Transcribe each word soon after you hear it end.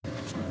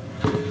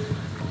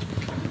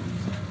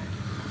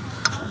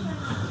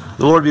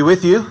The Lord be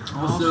with you.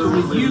 Also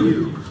with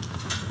you.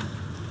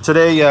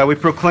 Today we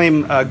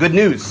proclaim good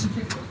news.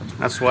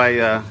 That's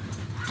why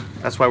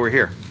we're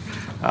here.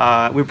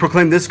 We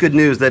proclaim this good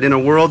news that in a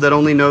world that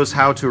only knows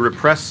how to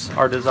repress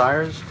our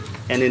desires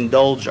and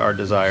indulge our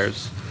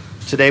desires,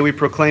 today we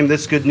proclaim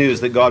this good news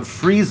that God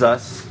frees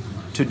us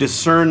to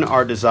discern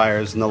our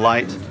desires in the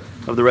light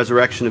of the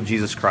resurrection of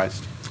Jesus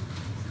Christ.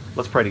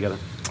 Let's pray together.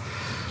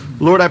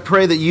 Lord, I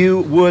pray that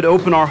you would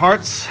open our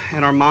hearts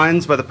and our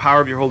minds by the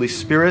power of your Holy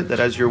Spirit, that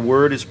as your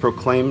word is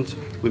proclaimed,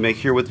 we may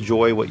hear with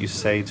joy what you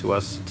say to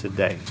us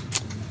today.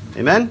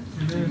 Amen?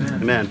 Amen.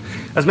 Amen.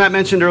 As Matt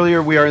mentioned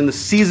earlier, we are in the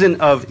season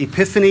of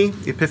Epiphany.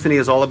 Epiphany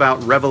is all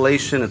about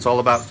revelation. It's all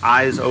about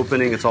eyes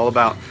opening. It's all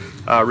about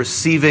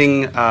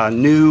receiving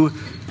new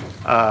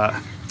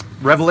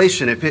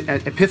revelation,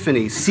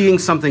 epiphany, seeing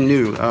something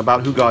new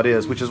about who God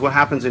is, which is what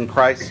happens in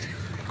Christ.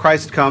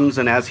 Christ comes,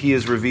 and as he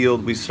is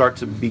revealed, we start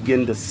to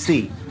begin to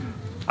see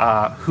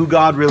who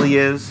God really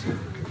is,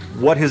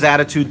 what his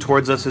attitude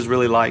towards us is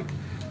really like,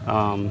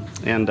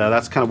 and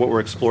that's kind of what we're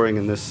exploring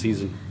in this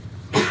season.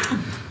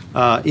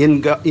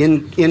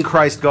 In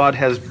Christ, God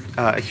has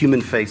a human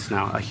face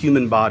now, a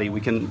human body.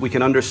 We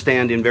can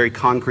understand in very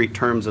concrete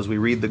terms as we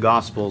read the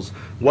Gospels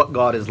what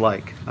God is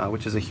like,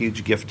 which is a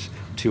huge gift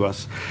to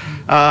us.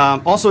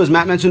 Also, as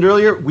Matt mentioned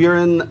earlier,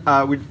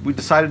 we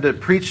decided to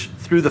preach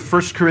through the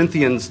 1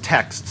 Corinthians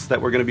texts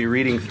that we're going to be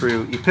reading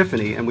through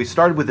Epiphany, and we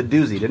started with a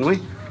doozy, didn't we?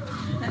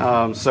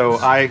 So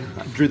I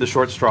drew the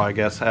short straw, I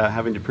guess,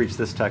 having to preach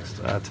this text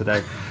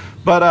today.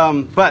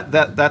 But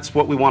that's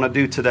what we want to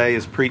do today,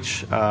 is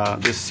preach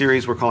this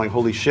series we're calling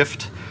Holy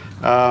Shift,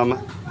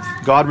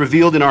 God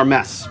revealed in our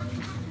mess.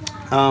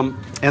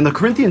 And the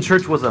Corinthian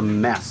church was a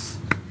mess,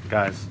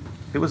 guys.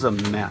 It was a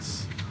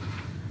mess.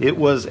 It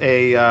was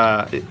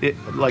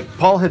like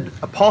Paul had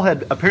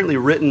apparently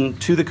written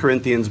to the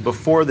Corinthians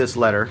before this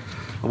letter.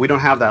 We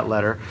don't have that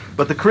letter,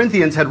 but the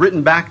Corinthians had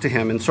written back to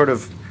him and sort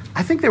of,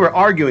 I think they were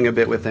arguing a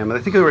bit with him. And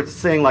I think they were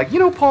saying like,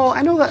 Paul,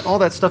 I know that all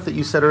that stuff that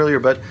you said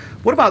earlier, but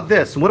what about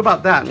this? And what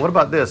about that? And what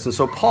about this? And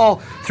so Paul,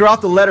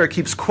 throughout the letter,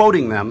 keeps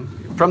quoting them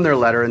from their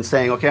letter and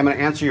saying, okay, I'm going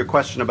to answer your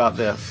question about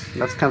this.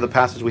 And that's kind of the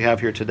passage we have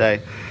here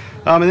today.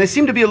 And they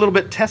seem to be a little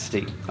bit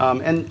testy.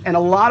 And a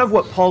lot of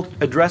what Paul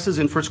addresses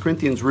in 1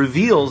 Corinthians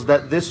reveals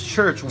that this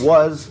church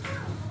was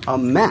a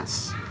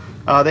mess.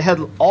 They had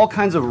all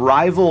kinds of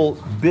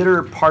rival,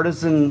 bitter,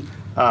 partisan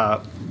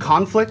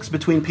conflicts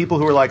between people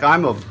who were like,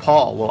 I'm of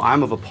Paul, well,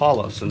 I'm of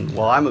Apollos, and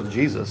well, I'm of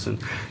Jesus.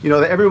 And,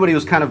 everybody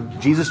was kind of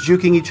Jesus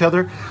juking each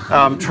other,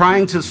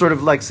 trying to sort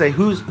of like say,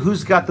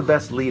 who's got the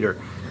best leader?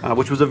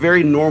 Which was a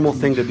very normal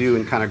thing to do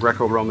in kind of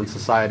Greco-Roman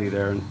society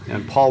there.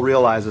 And Paul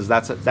realizes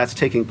that's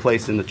taking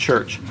place in the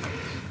church,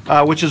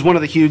 which is one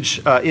of the huge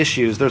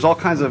issues. There's all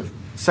kinds of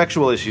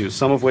sexual issues,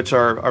 some of which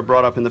are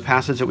brought up in the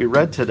passage that we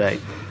read today.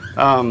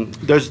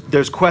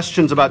 There's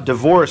questions about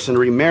divorce and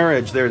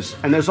remarriage.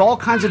 There's all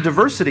kinds of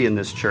diversity in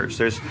this church.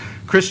 There's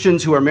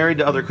Christians who are married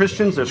to other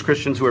Christians. There's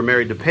Christians who are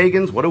married to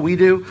pagans. What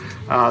do?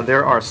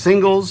 There are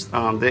singles,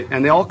 and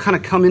they all kind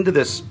of come into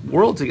this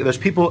world together. There's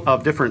people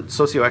of different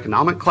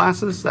socioeconomic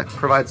classes. That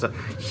provides a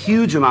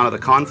huge amount of the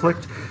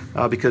conflict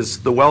because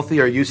the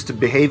wealthy are used to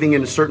behaving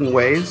in certain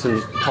ways,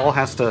 and Paul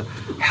has to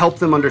help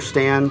them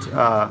understand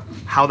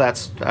how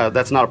that's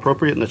not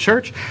appropriate in the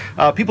church.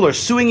 People are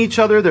suing each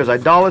other. There's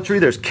idolatry.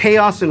 There's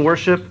chaos in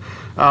worship.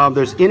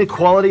 There's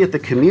inequality at the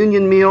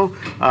communion meal.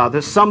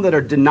 There's some that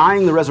are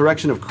denying the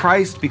resurrection of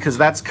Christ because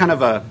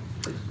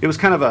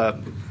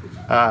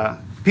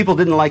people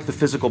didn't like the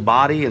physical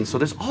body, and so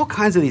there's all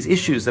kinds of these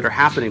issues that are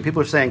happening.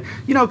 People are saying,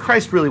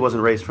 Christ really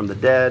wasn't raised from the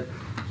dead.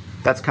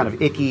 That's kind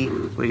of icky.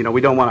 We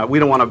don't want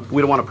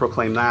to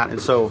proclaim that.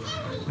 And so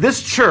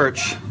this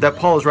church that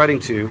Paul is writing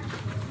to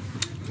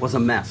was a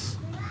mess.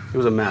 It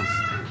was a mess.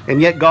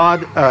 And yet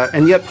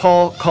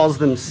Paul calls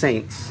them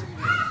saints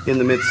in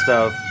the midst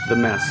of the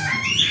mess.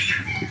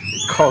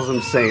 He calls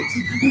them saints.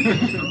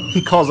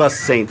 He calls us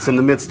saints in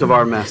the midst of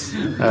our mess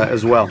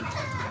as well.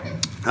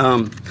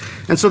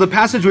 And so the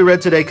passage we read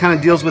today kind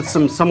of deals with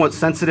some somewhat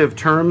sensitive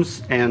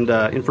terms and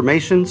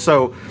information.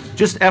 So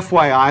just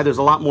FYI, there's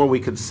a lot more we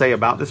could say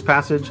about this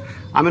passage.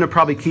 I'm going to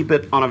probably keep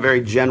it on a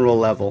very general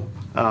level.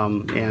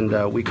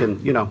 And we can,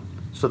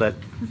 so that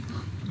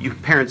you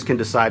parents can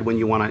decide when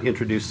you want to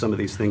introduce some of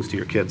these things to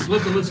your kids.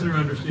 Let the listener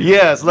understand.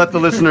 Yes, let the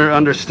listener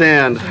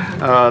understand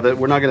that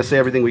we're not going to say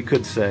everything we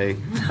could say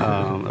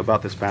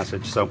about this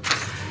passage.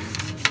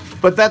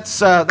 But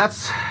that's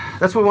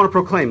what we want to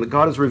proclaim, that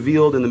God is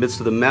revealed in the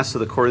midst of the mess of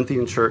the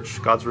Corinthian church.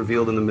 God's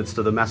revealed in the midst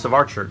of the mess of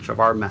our church, of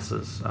our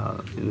messes,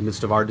 in the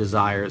midst of our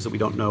desires that we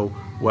don't know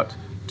what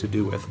to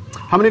do with.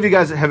 How many of you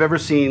guys have ever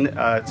seen,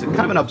 it's kind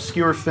of an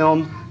obscure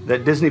film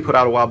that Disney put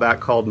out a while back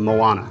called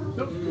Moana?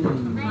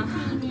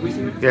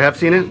 You have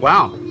seen it?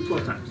 Wow.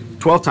 12 times.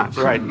 12 times,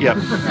 right, yeah.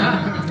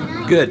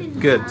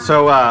 Good.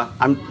 So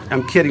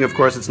I'm kidding, of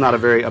course. It's not a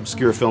very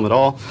obscure film at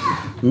all.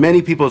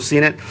 Many people have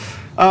seen it.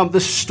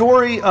 The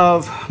story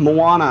of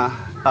Moana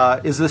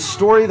is the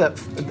story that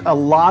a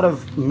lot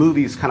of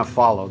movies kind of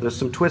follow. There's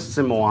some twists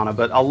in Moana,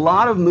 but a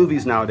lot of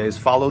movies nowadays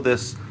follow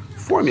this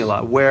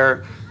formula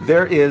where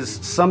there is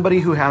somebody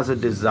who has a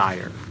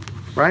desire,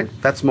 right?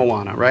 That's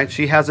Moana, right?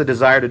 She has a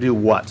desire to do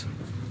what?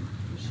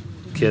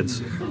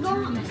 Kids,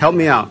 help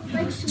me out.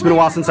 It's been a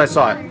while since I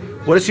saw it.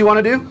 What does she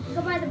want to do?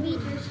 Go by the beach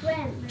or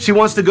swim. She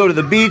wants to go to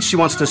the beach. She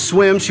wants to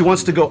swim. She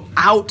wants to go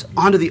out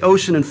onto the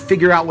ocean and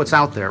figure out what's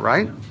out there,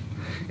 right?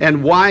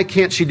 And why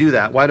can't she do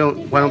that? Why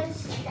don't?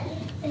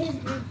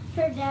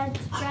 Her dad's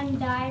friend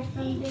died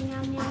from being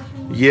on the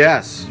ocean.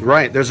 Yes,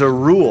 right. There's a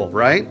rule,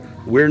 right?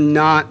 We're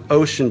not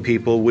ocean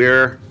people.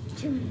 We're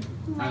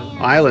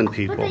island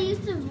people. But they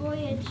used to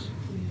voyage.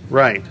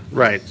 Right.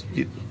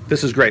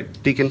 This is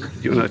great. Deacon,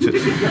 you know,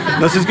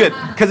 this is good.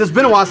 Because it's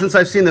been a while since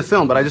I've seen the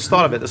film, but I just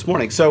thought of it this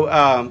morning.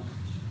 So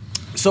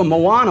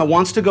Moana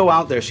wants to go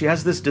out there. She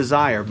has this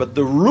desire, but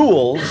the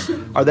rules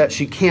are that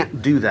she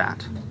can't do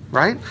that,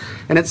 right?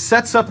 And it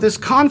sets up this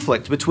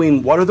conflict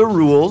between what are the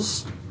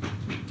rules,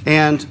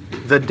 and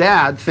the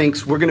dad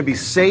thinks we're going to be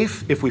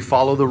safe if we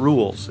follow the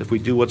rules, if we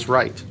do what's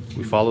right.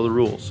 We follow the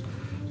rules.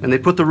 And they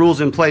put the rules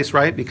in place,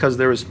 right? Because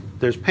there's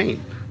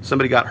pain.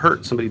 Somebody got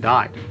hurt. Somebody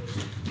died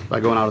by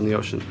going out in the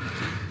ocean.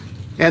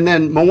 And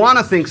then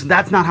Moana thinks,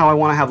 that's not how I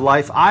want to have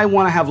life. I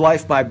want to have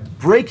life by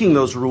breaking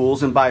those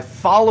rules and by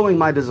following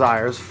my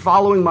desires,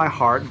 following my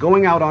heart,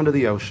 going out onto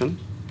the ocean.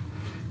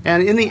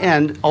 And in the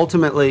end,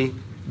 ultimately,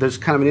 there's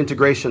kind of an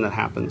integration that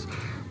happens.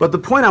 But the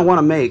point I want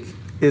to make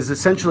is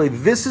essentially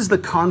this is the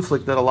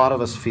conflict that a lot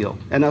of us feel.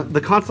 And the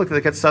conflict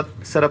that gets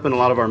set up in a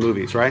lot of our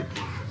movies, right?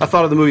 I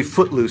thought of the movie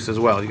Footloose as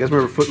well. You guys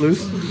remember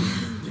Footloose?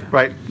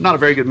 Right? Not a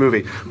very good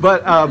movie.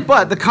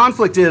 But the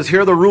conflict is,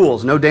 here are the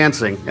rules, no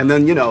dancing. And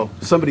then, you know,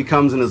 somebody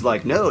comes and is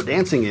like, no,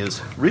 dancing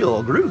is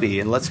real groovy,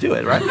 and let's do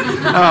it, right?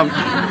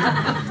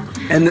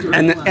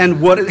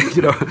 And what,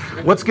 you know,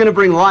 what's going to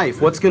bring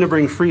life? What's going to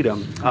bring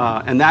freedom?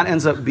 And that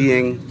ends up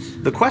being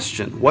the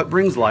question. What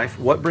brings life?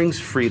 What brings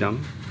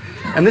freedom?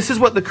 And this is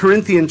what the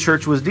Corinthian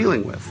church was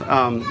dealing with.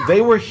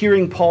 They were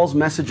hearing Paul's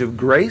message of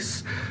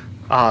grace.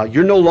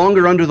 You're no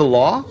longer under the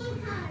law.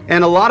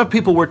 And a lot of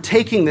people were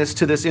taking this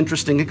to this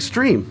interesting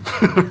extreme,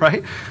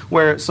 right?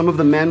 Where some of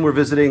the men were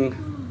visiting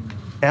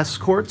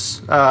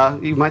escorts,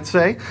 you might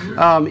say,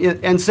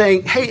 and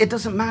saying, hey, it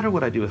doesn't matter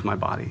what I do with my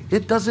body.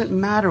 It doesn't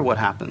matter what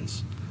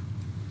happens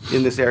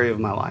in this area of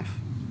my life.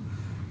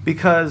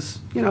 Because,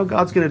 you know,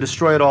 God's going to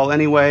destroy it all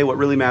anyway. What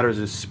really matters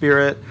is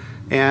spirit.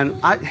 And,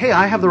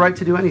 I have the right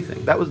to do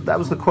anything. That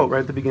was the quote right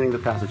at the beginning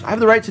of the passage. I have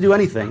the right to do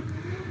anything.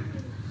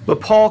 But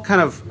Paul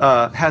kind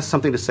of has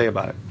something to say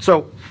about it.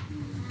 So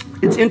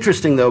it's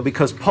interesting, though,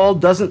 because Paul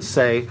doesn't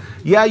say,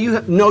 yeah,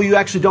 you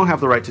actually don't have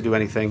the right to do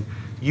anything.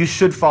 You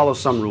should follow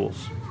some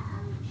rules.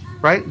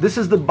 Right? This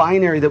is the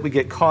binary that we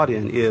get caught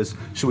in is,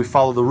 should we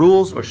follow the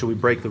rules or should we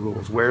break the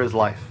rules? Where is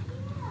life?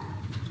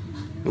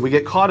 And we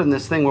get caught in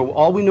this thing where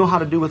all we know how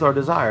to do with our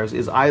desires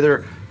is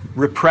either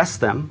repress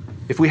them.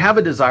 If we have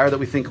a desire that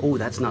we think, oh,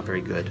 that's not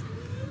very good,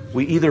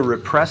 we either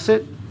repress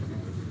it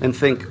and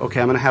think, okay,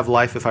 I'm going to have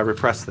life if I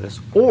repress this,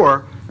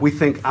 or we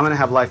think, I'm going to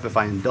have life if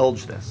I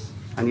indulge this.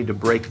 I need to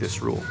break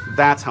this rule.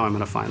 That's how I'm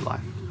going to find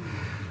life.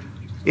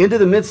 Into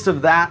the midst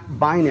of that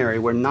binary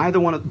where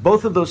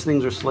both of those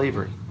things are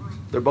slavery.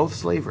 They're both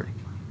slavery.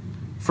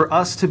 For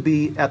us to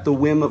be at the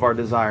whim of our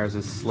desires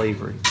is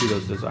slavery to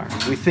those desires.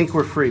 We think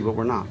we're free, but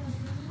we're not.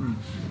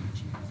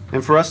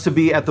 And for us to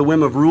be at the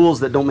whim of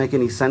rules that don't make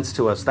any sense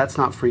to us, that's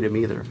not freedom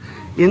either.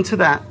 Into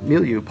that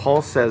milieu,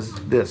 Paul says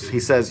this. He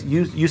says,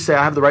 you say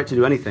I have the right to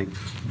do anything,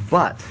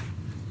 but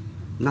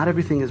not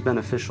everything is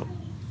beneficial.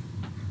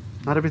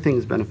 Not everything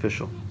is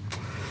beneficial.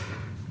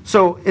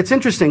 So it's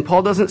interesting.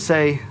 Paul doesn't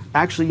say,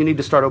 actually, you need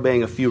to start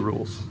obeying a few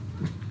rules.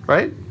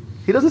 Right?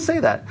 He doesn't say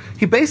that.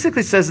 He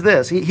basically says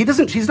this.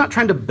 He's not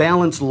trying to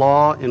balance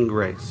law and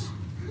grace.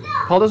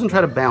 Paul doesn't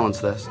try to balance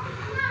this.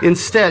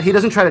 Instead, he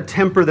doesn't try to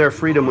temper their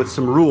freedom with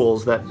some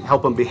rules that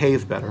help them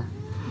behave better.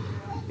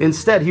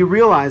 Instead, he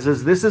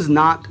realizes this is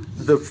not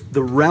the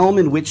realm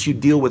in which you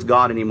deal with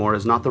God anymore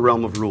is not the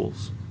realm of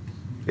rules.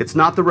 It's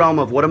not the realm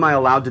of what am I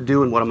allowed to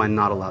do and what am I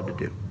not allowed to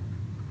do.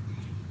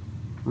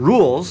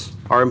 Rules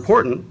are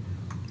important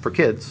for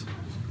kids,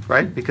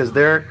 right? Because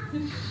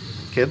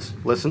kids,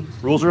 listen,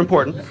 rules are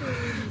important.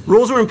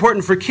 Rules are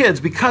important for kids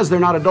because they're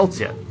not adults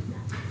yet.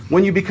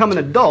 When you become an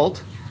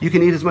adult, you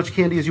can eat as much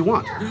candy as you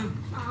want.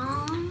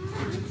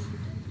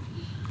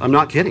 I'm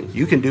not kidding.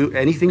 You can do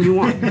anything you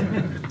want.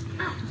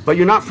 But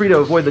you're not free to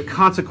avoid the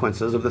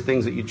consequences of the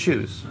things that you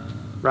choose,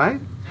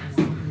 right?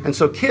 And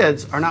so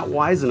kids are not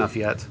wise enough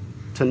yet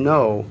to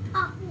know,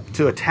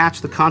 to attach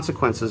the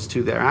consequences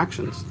to their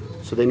actions.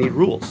 So they need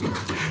rules.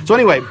 So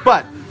anyway,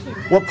 but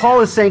what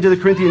Paul is saying to the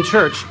Corinthian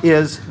church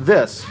is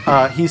this.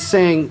 He's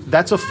saying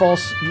that's a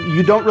false,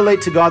 you don't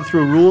relate to God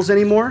through rules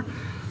anymore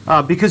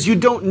because you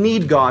don't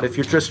need God if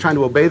you're just trying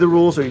to obey the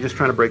rules or you're just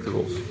trying to break the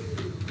rules.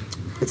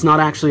 It's not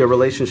actually a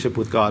relationship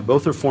with God.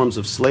 Both are forms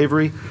of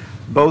slavery.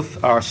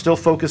 Both are still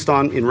focused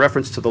on, in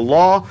reference to the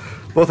law.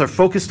 Both are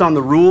focused on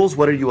the rules.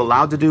 What are you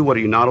allowed to do? What are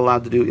you not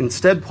allowed to do?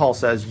 Instead, Paul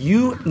says,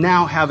 you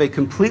now have a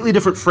completely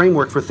different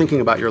framework for thinking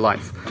about your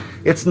life.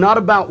 It's not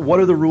about what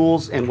are the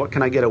rules and what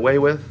can I get away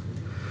with.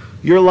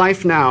 Your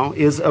life now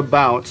is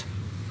about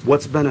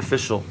what's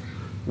beneficial,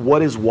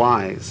 what is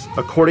wise,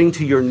 according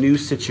to your new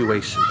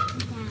situation.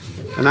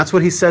 And that's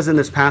what he says in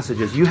this passage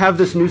is, you have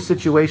this new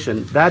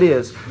situation. That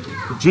is,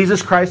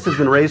 Jesus Christ has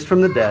been raised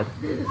from the dead,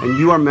 and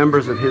you are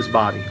members of his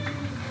body.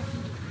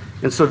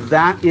 And so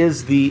that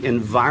is the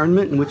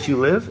environment in which you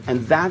live,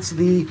 and that's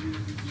the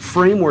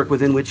framework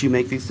within which you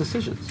make these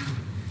decisions.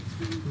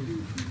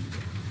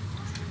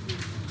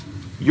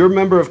 You're a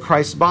member of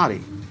Christ's body.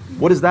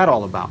 What is that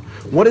all about?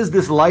 What is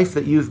this life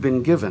that you've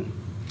been given?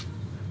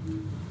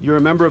 You're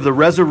a member of the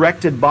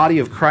resurrected body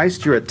of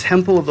Christ. You're a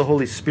temple of the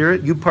Holy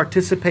Spirit. You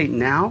participate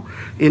now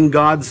in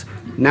God's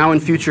now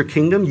and future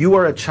kingdom. You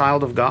are a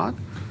child of God.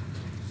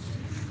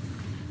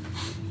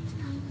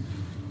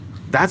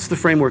 That's the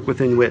framework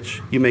within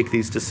which you make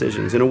these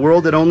decisions. In a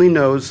world that only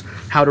knows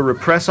how to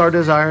repress our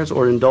desires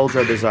or indulge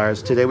our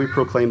desires, today we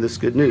proclaim this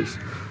good news,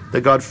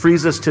 that God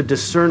frees us to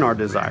discern our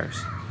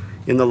desires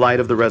in the light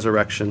of the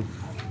resurrection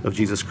of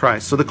Jesus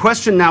Christ. So the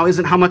question now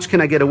isn't how much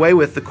can I get away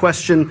with? The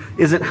question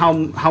isn't how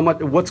much,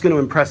 what's going to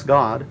impress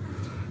God.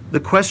 The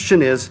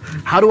question is,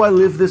 how do I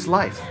live this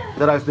life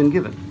that I've been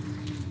given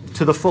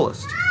to the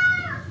fullest?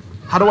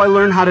 How do I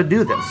learn how to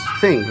do this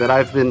thing that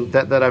I've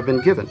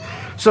been given?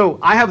 So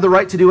I have the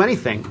right to do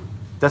anything.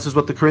 This is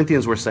what the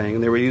Corinthians were saying,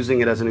 and they were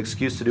using it as an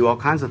excuse to do all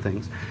kinds of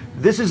things.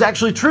 This is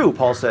actually true,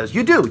 Paul says.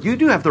 You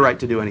do have the right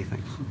to do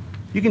anything.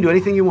 You can do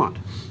anything you want.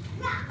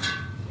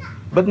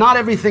 But not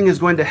everything is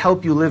going to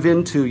help you live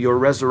into your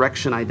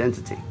resurrection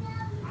identity.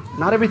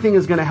 Not everything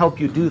is going to help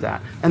you do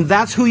that. And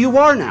that's who you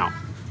are now.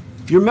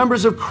 You're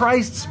members of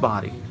Christ's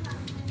body.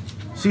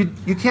 So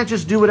you can't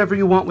just do whatever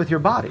you want with your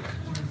body.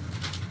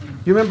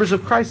 You're members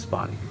of Christ's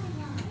body.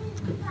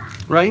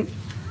 Right?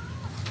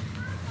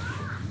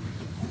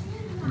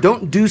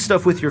 Don't do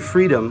stuff with your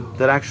freedom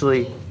that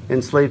actually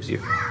enslaves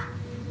you.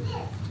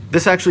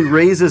 This actually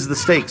raises the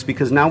stakes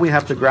because now we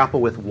have to grapple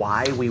with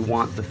why we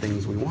want the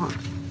things we want.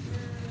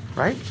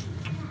 Right?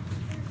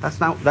 That's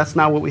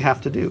not what we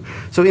have to do.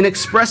 So in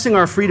expressing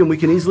our freedom, we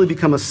can easily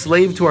become a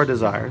slave to our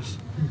desires.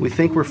 We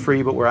think we're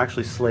free, but we're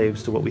actually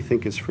slaves to what we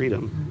think is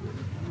freedom.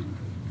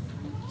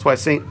 That's why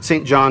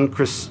St. John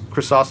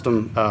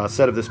Chrysostom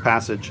said of this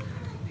passage,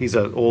 he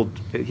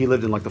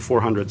lived in like the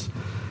 400s.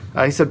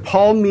 He said,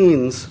 Paul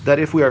means that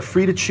if we are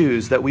free to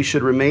choose, that we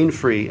should remain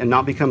free and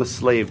not become a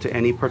slave to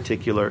any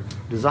particular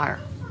desire.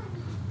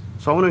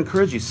 So I want to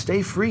encourage you,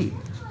 stay free.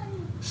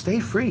 Stay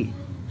free.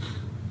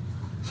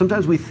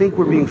 Sometimes we think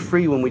we're being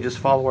free when we just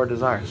follow our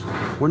desires.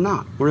 We're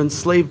not. We're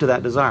enslaved to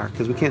that desire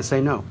because we can't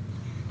say no.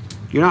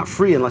 You're not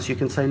free unless you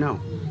can say no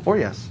or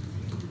yes.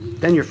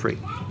 Then you're free.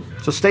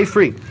 So stay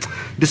free.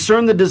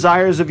 Discern the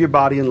desires of your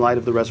body in light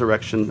of the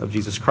resurrection of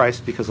Jesus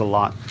Christ because a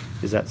lot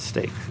is at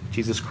stake.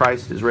 Jesus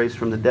Christ is raised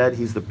from the dead.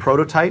 He's the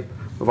prototype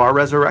of our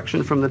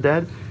resurrection from the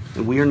dead,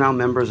 and we are now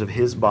members of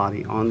his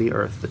body on the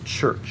earth, the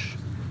church.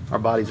 Our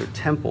bodies are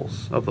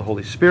temples of the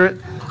Holy Spirit.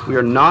 We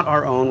are not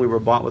our own. We were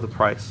bought with a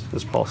price,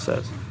 as Paul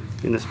says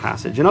in this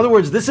passage. In other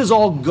words, this is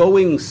all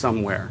going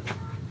somewhere.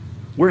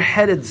 We're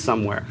headed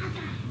somewhere.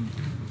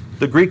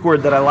 The Greek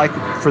word that I like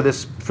for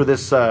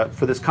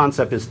this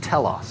concept is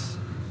telos.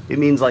 It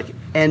means like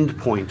end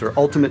point or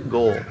ultimate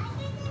goal.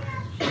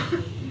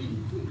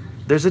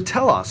 There's a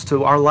telos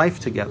to our life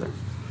together.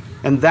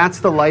 And that's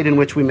the light in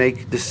which we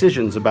make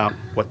decisions about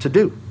what to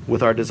do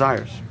with our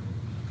desires.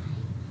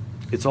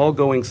 It's all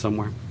going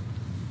somewhere.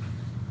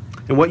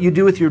 And what you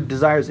do with your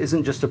desires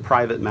isn't just a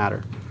private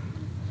matter.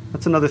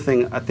 That's another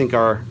thing I think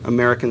our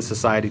American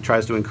society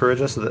tries to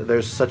encourage us, that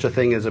there's such a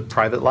thing as a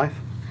private life.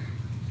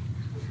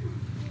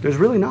 There's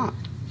really not.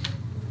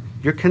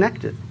 You're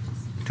connected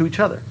to each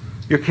other.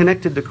 You're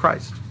connected to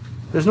Christ.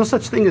 There's no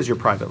such thing as your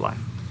private life.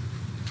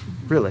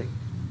 Really.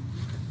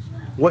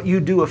 What you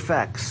do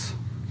affects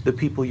the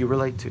people you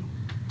relate to.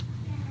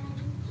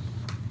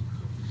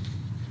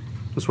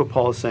 That's what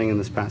Paul is saying in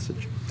this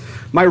passage.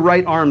 My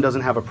right arm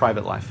doesn't have a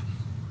private life.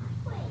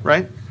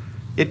 Right?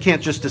 It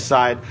can't just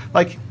decide.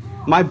 Like,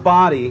 my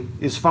body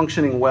is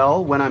functioning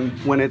well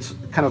when it's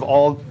kind of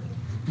all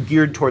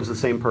geared towards the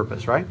same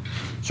purpose, right?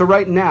 So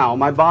right now,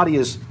 my body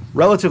is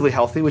relatively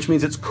healthy, which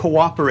means it's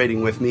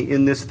cooperating with me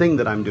in this thing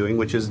that I'm doing,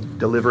 which is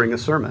delivering a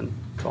sermon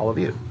to all of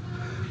you.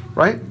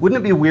 Right? Wouldn't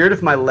it be weird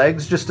if my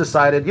legs just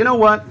decided, you know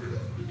what,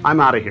 I'm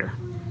out of here,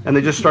 and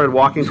they just started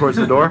walking towards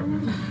the door?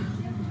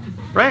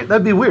 Right?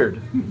 That'd be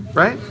weird,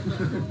 right?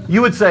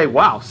 You would say,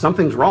 wow,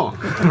 something's wrong,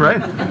 right?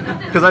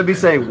 Because I'd be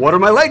saying, what are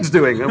my legs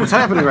doing? What's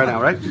happening right now,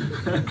 right?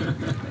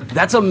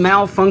 That's a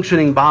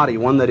malfunctioning body,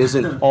 one that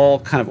isn't all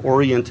kind of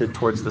oriented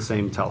towards the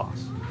same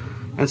telos.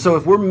 And so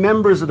if we're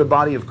members of the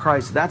body of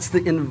Christ, that's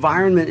the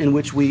environment in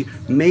which we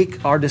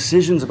make our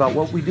decisions about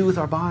what we do with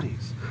our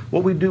bodies,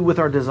 what we do with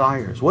our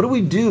desires, what do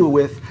we do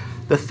with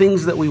the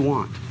things that we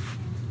want.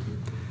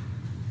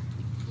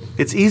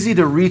 It's easy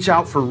to reach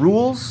out for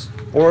rules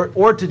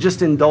or to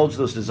just indulge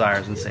those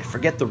desires and say,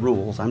 forget the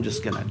rules, I'm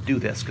just going to do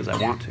this because I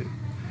want to.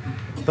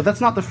 But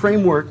that's not the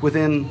framework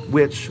within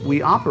which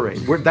we operate.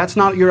 That's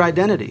not your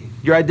identity.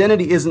 Your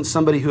identity isn't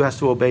somebody who has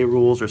to obey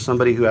rules or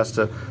somebody who has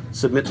to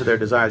submit to their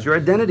desires. Your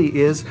identity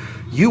is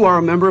you are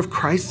a member of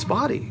Christ's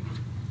body.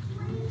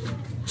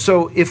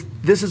 So if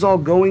this is all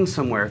going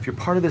somewhere, if you're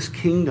part of this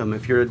kingdom,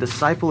 if you're a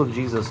disciple of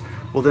Jesus,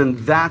 well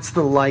then that's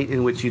the light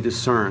in which you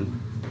discern.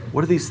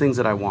 What are these things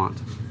that I want?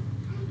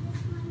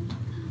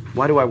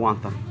 Why do I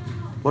want them?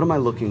 What am I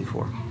looking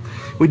for?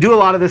 We do a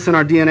lot of this in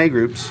our DNA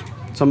groups.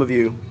 Some of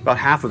you, about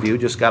half of you,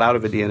 just got out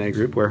of a DNA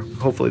group where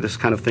hopefully this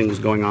kind of thing was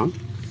going on.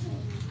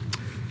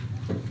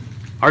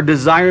 Our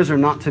desires are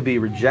not to be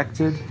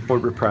rejected or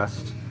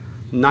repressed.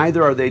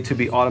 Neither are they to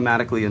be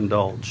automatically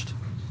indulged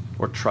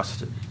or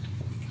trusted.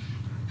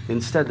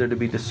 Instead, they're to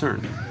be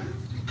discerned.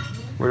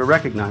 We're to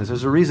recognize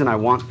there's a reason I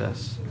want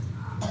this.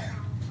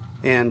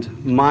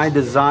 And my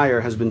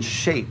desire has been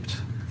shaped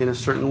in a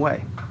certain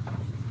way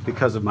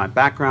because of my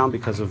background,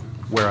 because of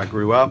where I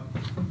grew up,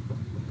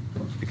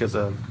 because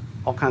of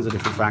all kinds of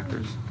different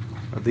factors.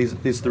 These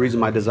are the reason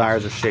my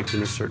desires are shaped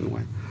in a certain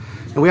way.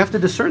 And we have to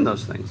discern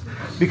those things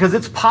because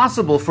it's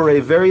possible for a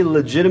very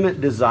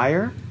legitimate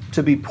desire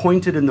to be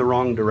pointed in the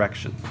wrong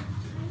direction.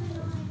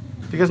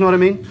 Do you guys know what I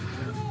mean?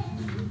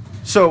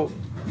 So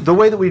the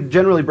way that we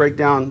generally break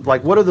down,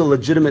 like, what are the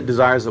legitimate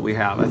desires that we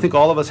have? I think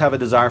all of us have a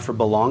desire for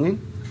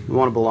belonging. We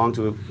want to belong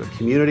to a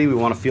community. We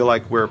want to feel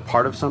like we're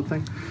part of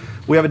something.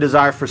 We have a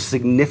desire for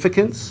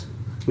significance.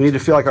 We need to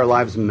feel like our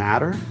lives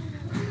matter.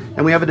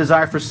 And we have a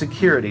desire for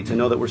security, to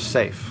know that we're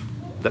safe,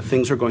 that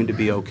things are going to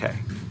be okay.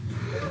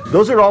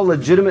 Those are all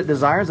legitimate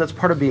desires. That's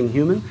part of being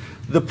human.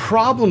 The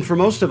problem for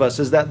most of us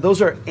is that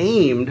those are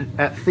aimed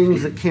at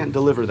things that can't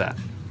deliver that.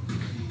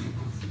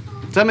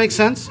 Does that make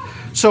sense?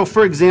 So,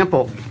 for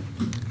example,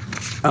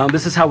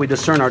 this is how we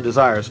discern our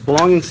desires.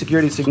 Belonging,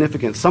 security,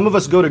 significance. Some of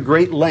us go to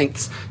great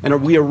lengths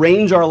and we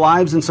arrange our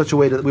lives in such a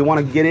way that we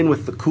want to get in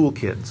with the cool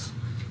kids.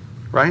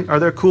 Right? Are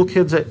there cool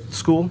kids at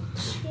school?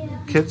 Yeah.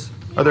 Kids?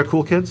 Are there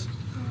cool kids?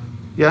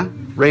 Yeah?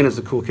 Raina's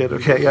the cool kid.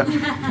 Okay, yeah.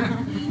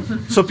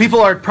 So people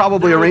are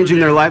probably arranging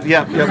their life.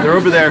 Yeah, they're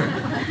over there.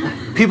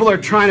 People are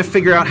trying to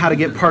figure out how to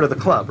get part of the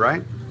club,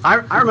 right? I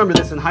remember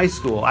this in high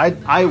school.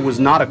 I was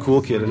not a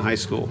cool kid in high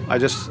school.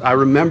 I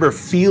remember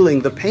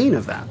feeling the pain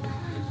of that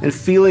and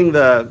feeling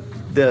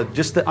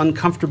just the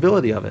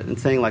uncomfortability of it and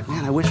saying like,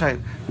 man, I wish I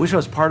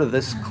was part of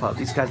this club.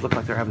 These guys look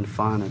like they're having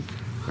fun and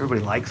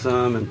everybody likes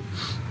them and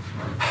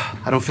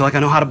I don't feel like I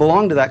know how to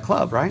belong to that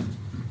club, right?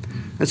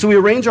 And so we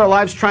arrange our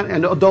lives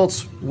and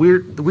adults,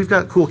 we've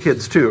got cool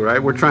kids too,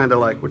 right? We're trying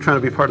to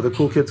be part of the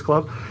cool kids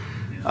club.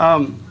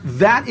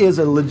 That is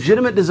a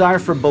legitimate desire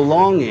for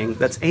belonging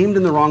that's aimed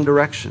in the wrong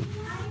direction.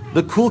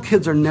 The cool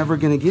kids are never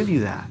going to give you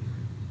that.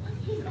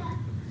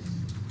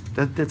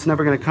 That's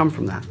never going to come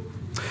from that.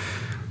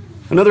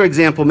 Another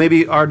example,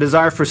 maybe our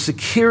desire for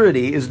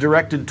security is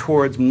directed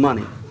towards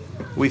money.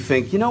 We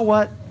think, you know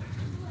what?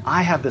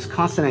 I have this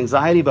constant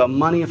anxiety about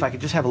money. If I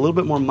could just have a little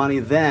bit more money,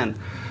 then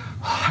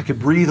I could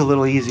breathe a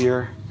little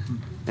easier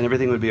and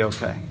everything would be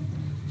okay.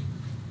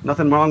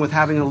 Nothing wrong with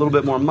having a little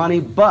bit more money,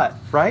 but,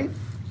 right?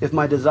 If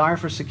my desire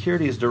for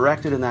security is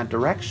directed in that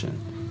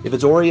direction, if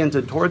it's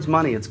oriented towards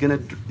money, it's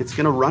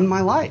gonna run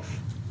my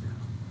life.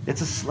 It's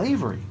a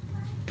slavery.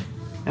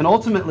 And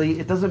ultimately,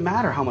 it doesn't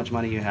matter how much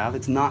money you have,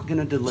 it's not going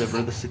to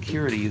deliver the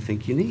security you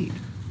think you need.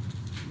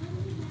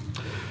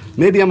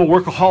 Maybe I'm a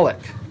workaholic,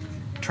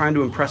 trying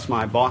to impress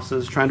my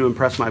bosses, trying to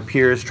impress my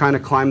peers, trying to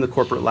climb the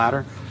corporate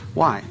ladder.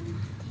 Why?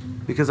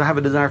 Because I have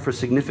a desire for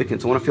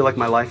significance. I want to feel like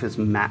my life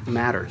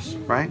matters,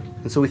 right?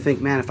 And so we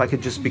think, man, if I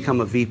could just become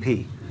a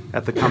VP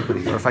at the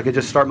company, or if I could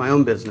just start my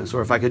own business,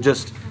 or if I could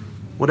just,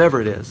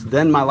 whatever it is,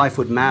 then my life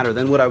would matter.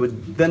 Then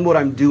what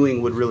I'm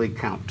doing would really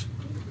count.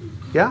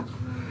 Yeah?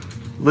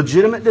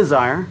 Legitimate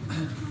desire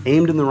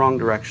aimed in the wrong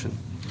direction.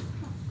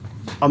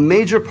 A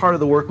major part of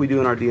the work we do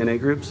in our DNA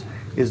groups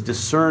is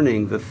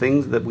discerning the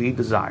things that we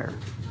desire.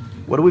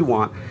 What do we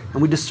want?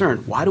 And we discern,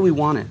 why do we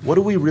want it? What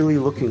are we really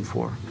looking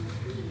for?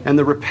 And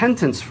the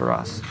repentance for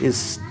us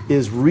is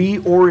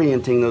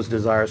reorienting those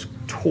desires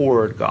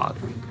toward God,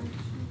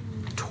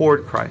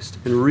 toward Christ,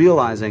 and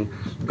realizing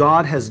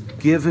God has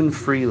given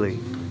freely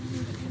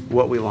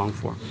what we long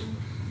for.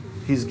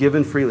 He's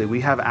given freely. We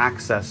have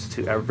access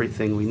to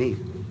everything we need.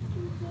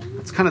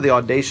 That's kind of the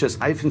audacious,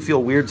 I even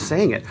feel weird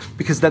saying it,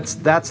 because that's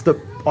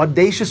the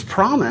audacious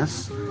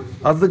promise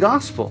of the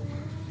gospel,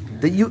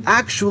 that you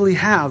actually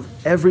have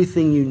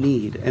everything you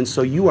need. And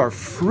so you are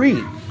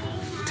free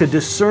to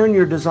discern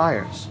your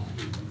desires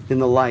in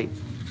the light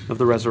of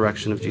the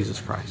resurrection of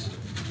Jesus Christ.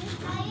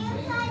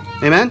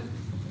 Amen?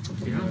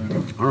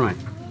 All right.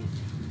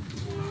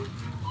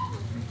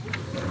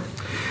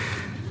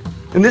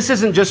 And this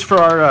isn't just for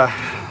our,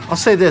 I'll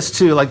say this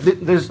too, like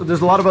there's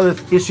a lot of other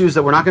issues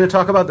that we're not going to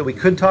talk about that we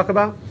could talk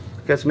about.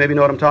 You guys maybe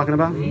know what I'm talking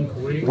about? Wink,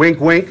 wink. Wink,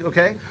 wink,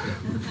 okay?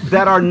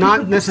 That are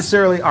not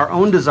necessarily our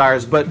own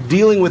desires, but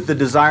dealing with the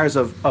desires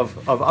of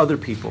other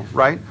people,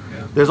 right?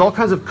 Yeah. There's all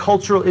kinds of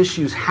cultural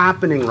issues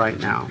happening right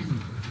now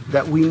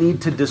that we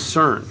need to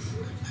discern.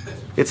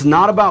 It's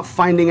not about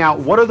finding out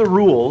what are the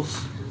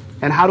rules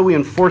and how do we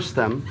enforce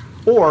them,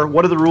 or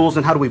what are the rules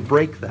and how do we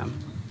break them.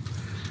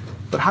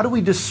 But how do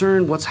we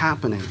discern what's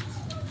happening,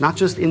 not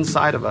just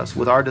inside of us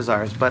with our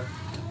desires, but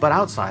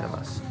outside of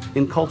us,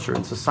 in culture,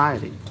 in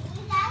society,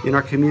 in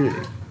our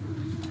community.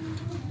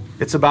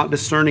 It's about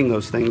discerning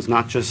those things,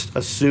 not just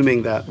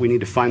assuming that we need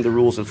to find the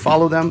rules and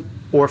follow them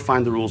or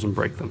find the rules and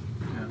break them.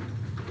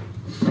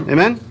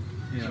 Amen?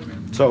 Yeah,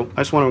 man. So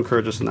I just want to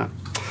encourage us in that.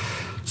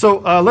 So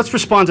let's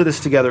respond to this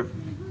together.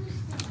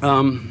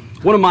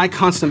 One of my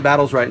constant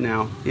battles right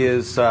now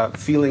is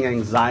feeling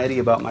anxiety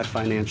about my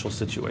financial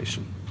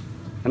situation.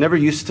 I never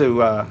used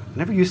to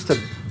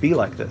be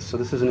like this, so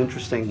this is an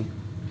interesting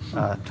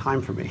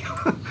time for me.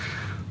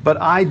 But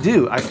I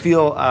do. I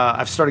feel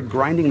I've started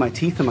grinding my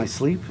teeth in my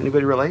sleep.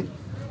 Anybody relate?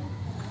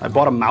 I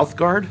bought a mouth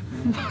guard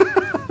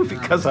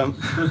because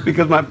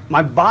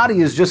my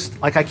body is just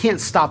like I can't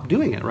stop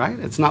doing it. Right?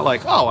 It's not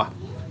like, oh,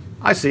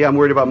 I see. I'm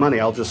worried about money.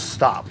 I'll just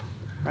stop.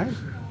 Right?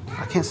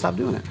 I can't stop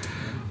doing it.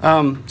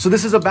 So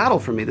this is a battle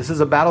for me. This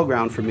is a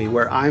battleground for me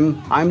where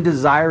I'm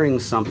desiring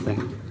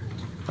something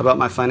about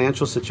my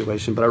financial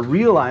situation, but I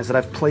realize that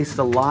I've placed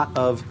a lot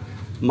of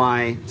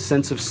my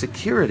sense of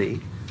security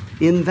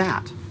in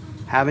that,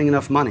 having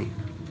enough money.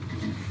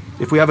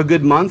 If we have a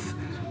good month,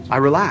 I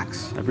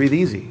relax, I breathe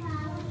easy.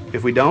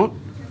 If we don't,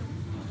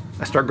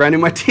 I start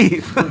grinding my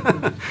teeth.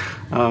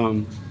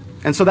 And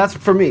so that's,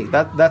 for me,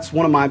 that's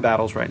one of my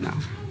battles right now,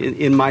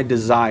 in my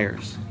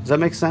desires. Does that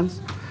make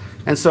sense?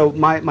 And so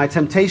my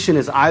temptation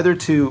is either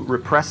to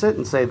repress it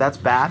and say, that's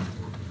bad,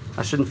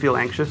 I shouldn't feel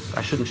anxious,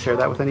 I shouldn't share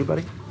that with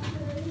anybody,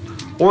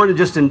 or to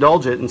just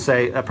indulge it and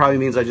say, that probably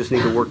means I just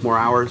need to work more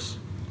hours,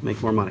 make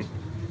more money.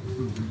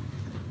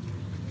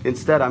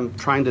 Instead, I'm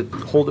trying to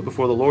hold it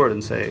before the Lord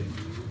and say,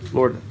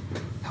 Lord,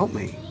 help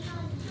me.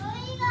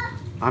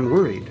 I'm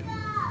worried.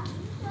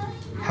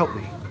 Help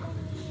me.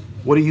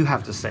 What do you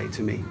have to say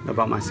to me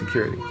about my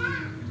security?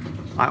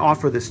 I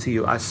offer this to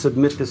you. I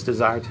submit this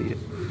desire to you.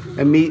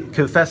 And me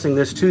confessing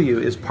this to you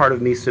is part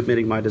of me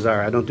submitting my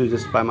desire. I don't do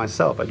this by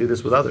myself. I do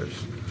this with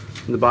others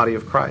in the body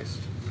of Christ.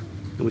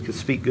 And we can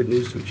speak good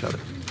news to each other.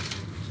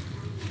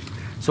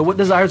 So what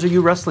desires are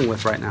you wrestling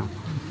with right now?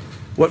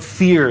 What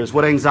fears,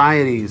 what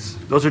anxieties?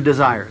 Those are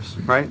desires,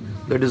 right?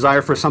 They're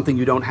desire for something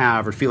you don't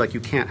have or feel like you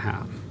can't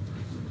have.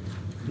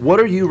 What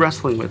are you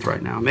wrestling with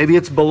right now? Maybe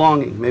it's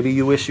belonging. Maybe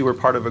you wish you were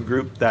part of a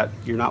group that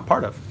you're not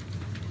part of.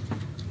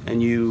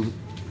 And you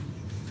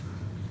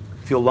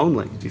feel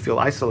lonely. You feel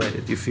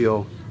isolated. You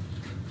feel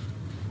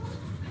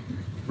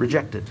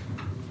rejected.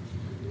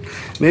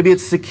 Maybe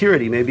it's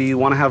security. Maybe you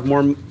want to have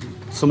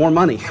some more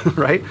money,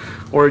 right?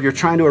 Or you're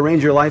trying to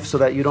arrange your life so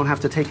that you don't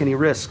have to take any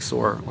risks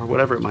or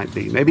whatever it might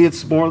be. Maybe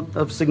it's more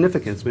of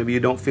significance. Maybe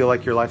you don't feel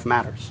like your life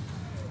matters.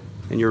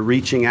 And you're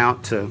reaching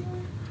out to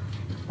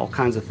all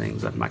kinds of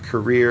things, like my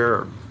career,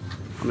 or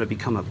I'm going to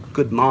become a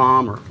good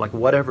mom, or like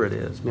whatever it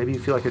is. Maybe you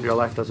feel like your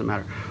life doesn't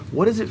matter.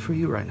 What is it for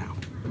you right now?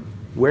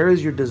 Where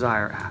is your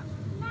desire at?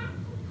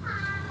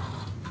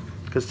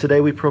 Because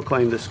today we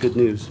proclaim this good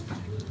news,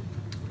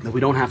 that we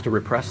don't have to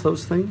repress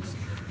those things.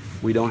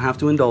 We don't have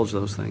to indulge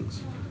those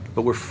things.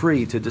 But we're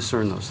free to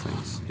discern those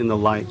things in the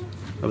light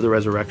of the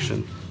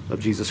resurrection of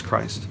Jesus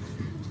Christ.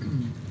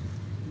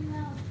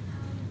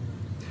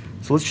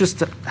 So let's just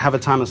have a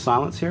time of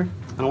silence here.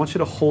 And I want you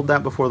to hold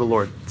that before the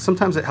Lord.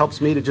 Sometimes it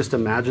helps me to just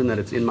imagine that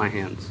it's in my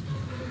hands.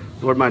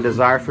 Lord, my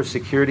desire for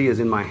security is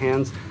in my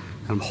hands,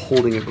 and I'm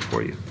holding it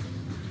before you.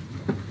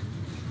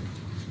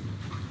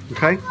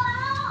 Okay?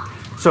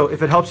 So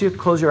if it helps you,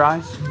 close your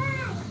eyes,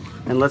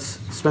 and let's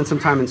spend some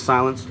time in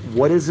silence.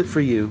 What is it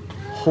for you?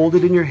 Hold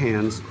it in your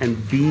hands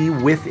and be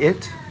with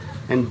it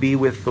and be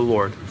with the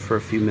Lord for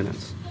a few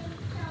minutes.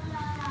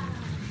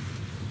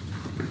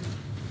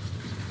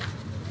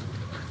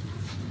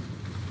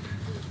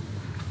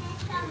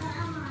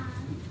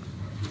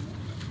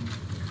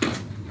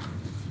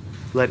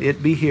 Let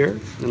it be here,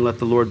 and let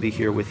the Lord be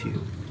here with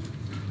you.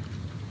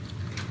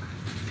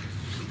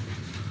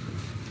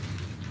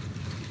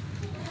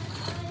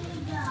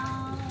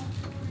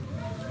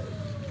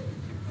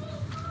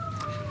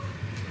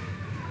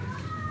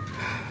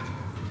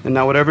 And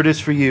now whatever it is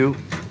for you,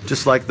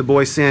 just like the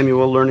boy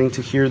Samuel learning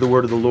to hear the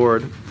word of the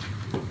Lord,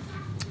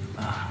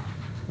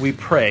 we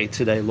pray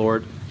today,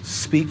 Lord,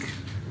 speak,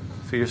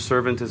 for your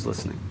servant is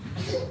listening.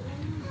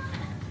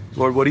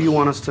 Lord, what do you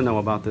want us to know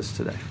about this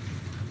today?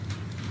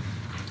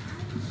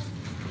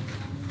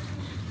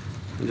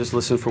 And just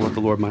listen for what the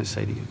Lord might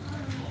say to you.